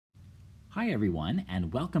Hi everyone,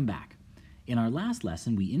 and welcome back. In our last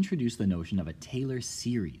lesson, we introduced the notion of a Taylor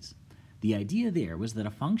series. The idea there was that a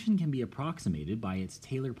function can be approximated by its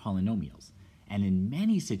Taylor polynomials, and in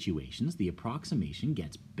many situations, the approximation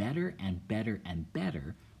gets better and better and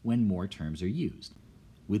better when more terms are used.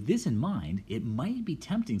 With this in mind, it might be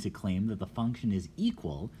tempting to claim that the function is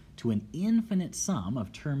equal to an infinite sum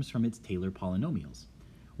of terms from its Taylor polynomials.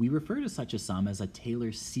 We refer to such a sum as a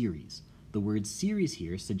Taylor series. The word series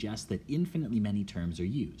here suggests that infinitely many terms are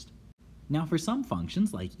used. Now for some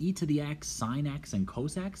functions like e to the x, sine x, and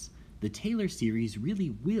cos x, the Taylor series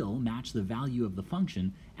really will match the value of the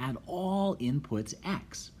function at all inputs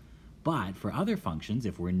x. But for other functions,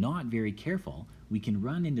 if we're not very careful, we can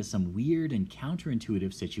run into some weird and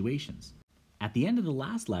counterintuitive situations. At the end of the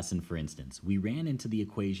last lesson, for instance, we ran into the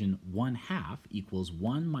equation 1/2 equals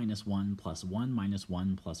 1 minus 1 plus 1 minus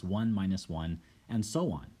 1 plus 1 minus 1, and so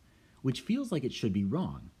on, which feels like it should be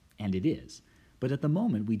wrong, and it is. But at the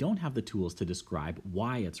moment, we don't have the tools to describe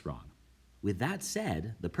why it's wrong. With that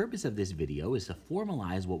said, the purpose of this video is to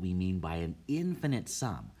formalize what we mean by an infinite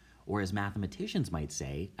sum, or as mathematicians might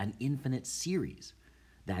say, an infinite series.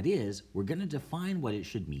 That is, we're going to define what it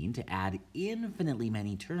should mean to add infinitely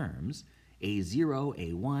many terms, a0,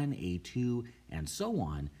 a1, a2, and so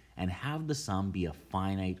on, and have the sum be a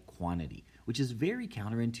finite quantity, which is very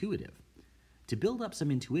counterintuitive. To build up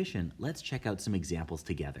some intuition, let's check out some examples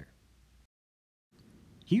together.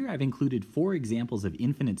 Here I've included 4 examples of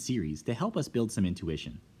infinite series to help us build some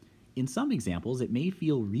intuition. In some examples, it may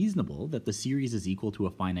feel reasonable that the series is equal to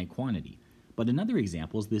a finite quantity, but in other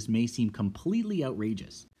examples, this may seem completely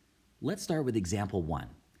outrageous. Let's start with example 1.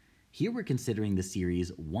 Here we're considering the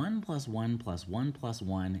series 1 plus 1 plus 1 plus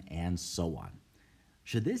 1, and so on.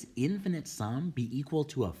 Should this infinite sum be equal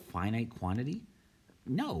to a finite quantity?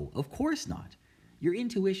 No, of course not. Your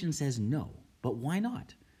intuition says no, but why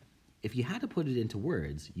not? If you had to put it into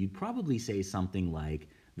words, you'd probably say something like,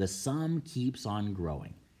 the sum keeps on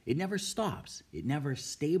growing. It never stops. It never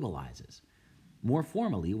stabilizes. More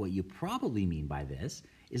formally, what you probably mean by this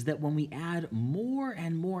is that when we add more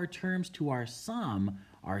and more terms to our sum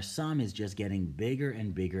is just getting bigger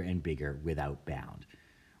and bigger and bigger without bound,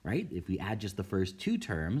 right? If we add just the first 2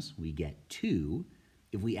 terms, we get 2.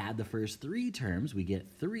 If we add the first 3 terms, we get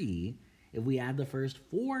 3. If we add the first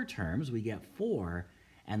 4 terms, we get 4.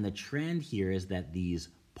 And the trend here is that these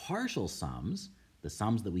partial sums, the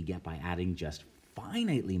sums that we get by adding just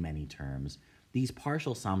finitely many terms, these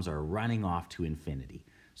partial sums are running off to infinity.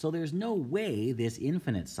 So there's no way this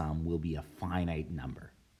infinite sum will be a finite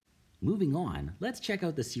number. Moving on, let's check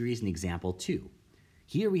out the series in example 2.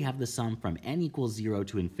 Here we have the sum from n equals 0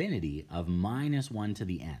 to infinity of minus 1 to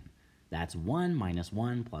the n. That's 1 minus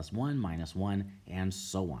 1 plus 1 minus 1, and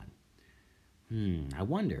so on. I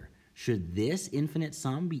wonder, should this infinite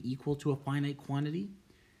sum be equal to a finite quantity?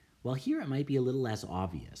 Well, here it might be a little less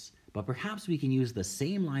obvious, but perhaps we can use the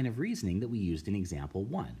same line of reasoning that we used in example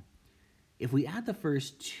 1. If we add the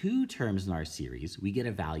first 2 terms in our series, we get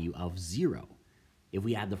a value of 0. If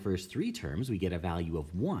we add the first 3 terms, we get a value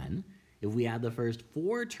of 1. If we add the first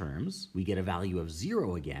 4 terms, we get a value of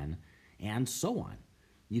 0 again, and so on.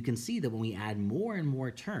 You can see that when we add more and more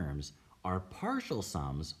terms, our partial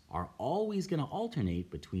sums are always going to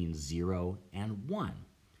alternate between 0 and 1.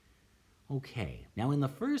 Okay, now in the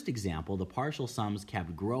first example, the partial sums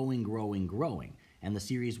kept growing, and the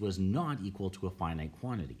series was not equal to a finite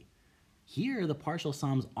quantity. Here, the partial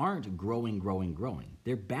sums aren't growing.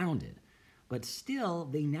 They're bounded, but still,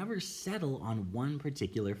 they never settle on one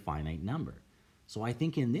particular finite number. So I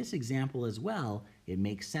think in this example as well, it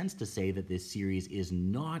makes sense to say that this series is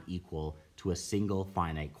not equal to a single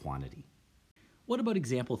finite quantity. What about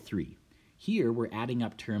example 3? Here we're adding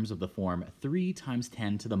up terms of the form 3 times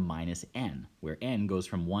 10 to the minus n, where n goes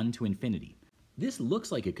from 1 to infinity. This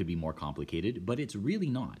looks like it could be more complicated, but it's really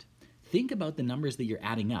not. Think about the numbers that you're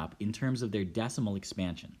adding up in terms of their decimal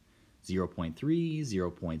expansion. 0.3,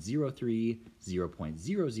 0.03,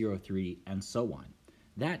 0.003, and so on.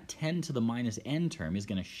 That 10 to the minus n term is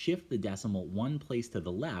going to shift the decimal one place to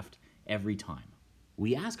the left every time.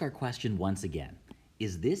 We ask our question once again.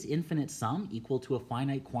 Is this infinite sum equal to a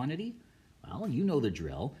finite quantity? Well, you know the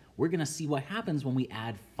drill. We're going to see what happens when we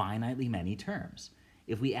add finitely many terms.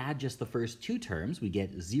 If we add just the first 2 terms, we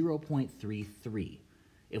get 0.33.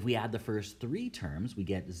 If we add the first 3 terms, we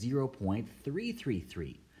get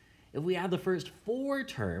 0.333. If we add the first 4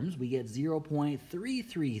 terms, we get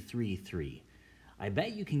 0.3333. I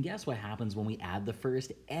bet you can guess what happens when we add the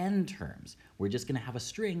first n terms. We're just going to have a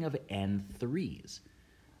string of n 3's.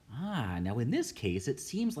 Now in this case, it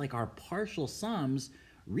seems like our partial sums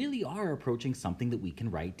really are approaching something that we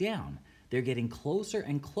can write down. they're getting closer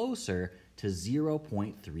and closer to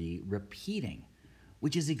 0.3 repeating,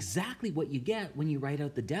 which is exactly what you get when you write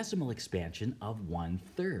out the decimal expansion of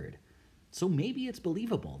 1/3. So maybe it's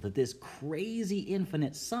believable that this crazy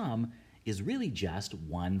infinite sum is really just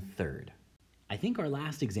 1/3. I think our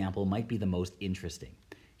last example might be the most interesting.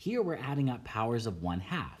 Here we're adding up powers of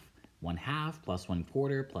 1/2. 1/2 plus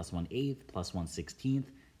 1/4 plus 1/8 plus 1/16,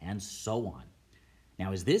 and so on.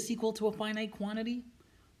 Now, is this equal to a finite quantity?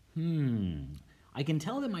 I can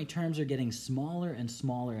tell that my terms are getting smaller and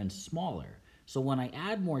smaller and smaller. So when I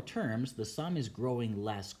add more terms, the sum is growing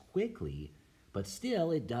less quickly, but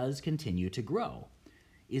still it does continue to grow.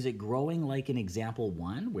 Is it growing like in example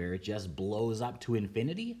 1, where it just blows up to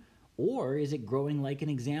infinity? Or is it growing like in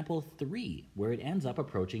example 3, where it ends up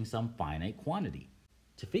approaching some finite quantity?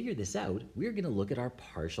 To figure this out, we're going to look at our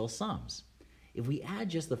partial sums. If we add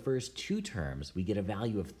just the first 2 terms, we get a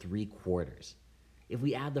value of 3/4. If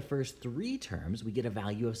we add the first 3 terms, we get a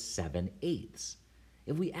value of 7/8.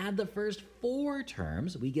 If we add the first 4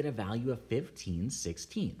 terms, we get a value of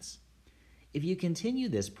 15/16. If you continue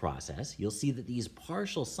this process, you'll see that these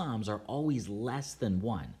partial sums are always less than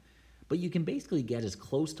 1, but you can basically get as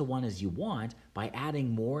close to 1 as you want by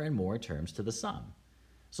adding more and more terms to the sum.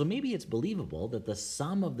 So maybe it's believable that the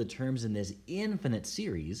sum of the terms in this infinite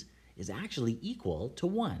series is actually equal to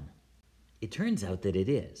 1. It turns out that it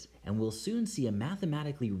is, and we'll soon see a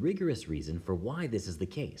mathematically rigorous reason for why this is the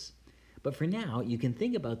case. But for now, you can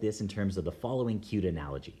think about this in terms of the following cute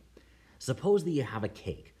analogy. Suppose that you have a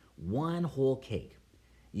cake, one whole cake.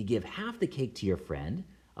 You give half the cake to your friend.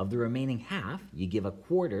 Of the remaining half, you give a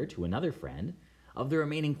quarter to another friend. Of the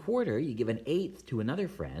remaining quarter, you give an eighth to another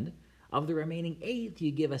friend. Of the remaining eighth,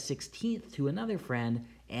 you give a 16th to another friend,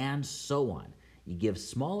 and so on. You give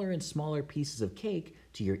smaller and smaller pieces of cake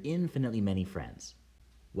to your infinitely many friends.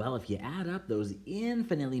 Well, if you add up those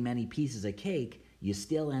infinitely many pieces of cake, you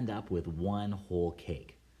still end up with one whole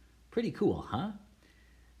cake. Pretty cool, huh?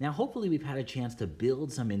 Now, hopefully we've had a chance to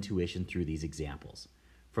build some intuition through these examples.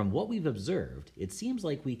 From what we've observed, it seems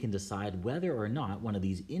like we can decide whether or not one of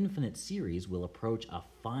these infinite series will approach a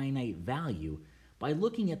finite value by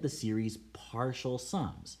looking at the series' partial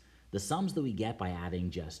sums, the sums that we get by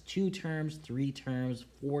adding just 2 terms, 3 terms,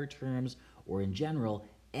 4 terms, or in general,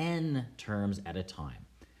 n terms at a time.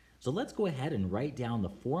 So let's go ahead and write down the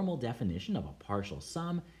formal definition of a partial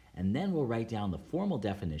sum, and then we'll write down the formal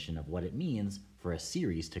definition of what it means for a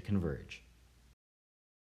series to converge.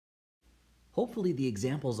 Hopefully the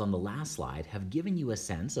examples on the last slide have given you a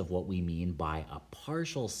sense of what we mean by a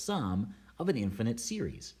partial sum of an infinite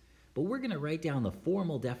series. But we're going to write down the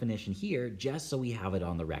formal definition here just so we have it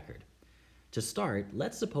on the record. To start,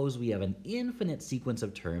 let's suppose we have an infinite sequence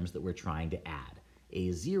of terms that we're trying to add.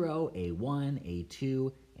 A0, A1,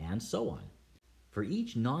 A2, and so on. For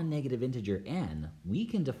each non-negative integer n, we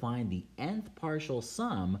can define the nth partial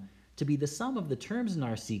sum to be the sum of the terms in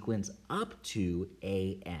our sequence up to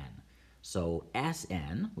an. So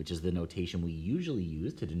Sn, which is the notation we usually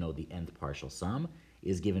use to denote the nth partial sum,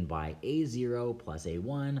 is given by A0 plus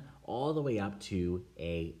A1 all the way up to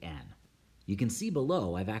An. You can see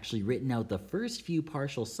below I've actually written out the first few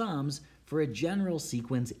partial sums for a general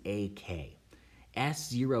sequence AK.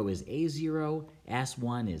 S0 is A0,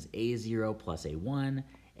 S1 is A0 plus A1,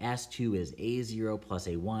 S2 is A0 plus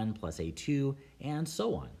A1 plus A2, and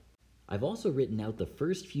so on. I've also written out the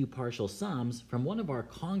first few partial sums from one of our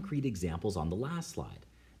concrete examples on the last slide.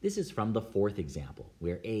 This is from the 4th example,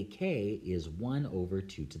 where AK is 1 over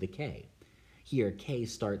 2 to the k. Here, k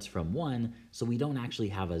starts from 1, so we don't actually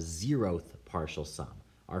have a 0th partial sum.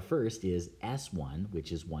 Our first is S1,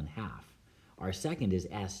 which is 1/2. Our second is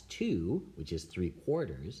S2, which is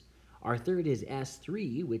 3/4. Our third is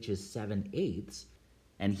S3, which is 7/8.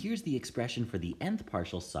 And here's the expression for the nth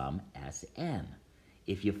partial sum, Sn.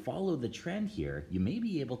 If you follow the trend here, you may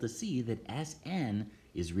be able to see that Sn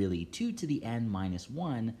is really 2 to the n minus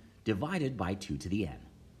 1 divided by 2 to the n.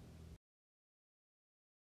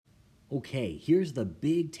 Okay, here's the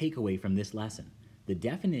big takeaway from this lesson, the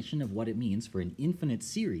definition of what it means for an infinite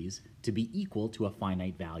series to be equal to a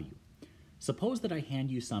finite value. Suppose that I hand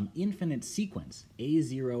you some infinite sequence,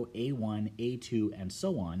 A0, A1, A2, and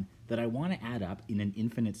so on, that I want to add up in an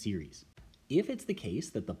infinite series. If it's the case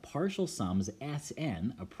that the partial sums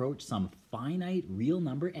Sn approach some finite real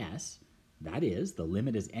number s, that is, the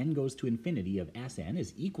limit as n goes to infinity of Sn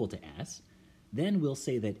is equal to s, then we'll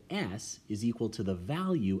say that s is equal to the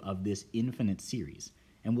value of this infinite series,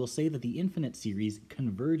 and we'll say that the infinite series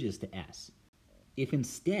converges to s. If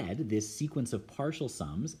instead this sequence of partial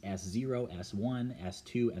sums, S0, S1,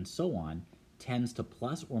 S2, and so on, tends to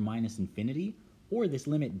plus or minus infinity, or this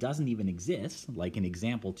limit doesn't even exist, like in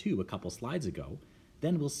example 2 a couple slides ago,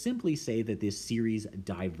 then we'll simply say that this series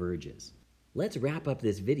diverges. Let's wrap up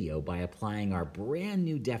this video by applying our brand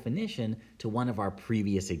new definition to one of our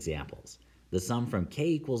previous examples, the sum from k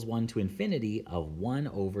equals 1 to infinity of 1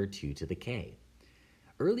 over 2 to the k.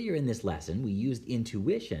 Earlier in this lesson, we used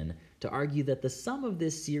intuition to argue that the sum of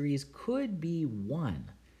this series could be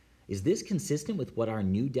 1. Is this consistent with what our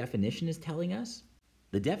new definition is telling us?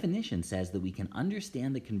 The definition says that we can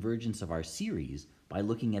understand the convergence of our series by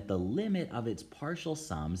looking at the limit of its partial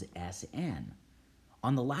sums Sn.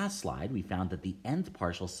 On the last slide, we found that the nth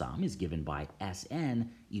partial sum is given by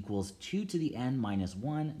Sn equals 2 to the n minus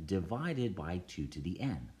 1 divided by 2 to the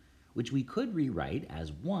n, which we could rewrite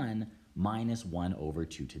as 1 minus 1 over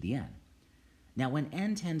 2 to the n. Now, when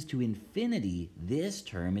n tends to infinity, this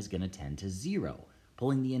term is going to tend to 0,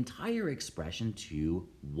 pulling the entire expression to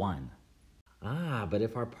 1. But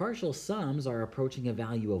if our partial sums are approaching a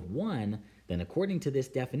value of 1, then according to this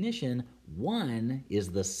definition, 1 is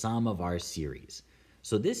the sum of our series.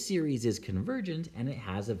 So this series is convergent and it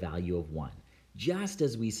has a value of 1, just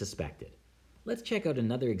as we suspected. Let's check out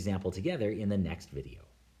another example together in the next video.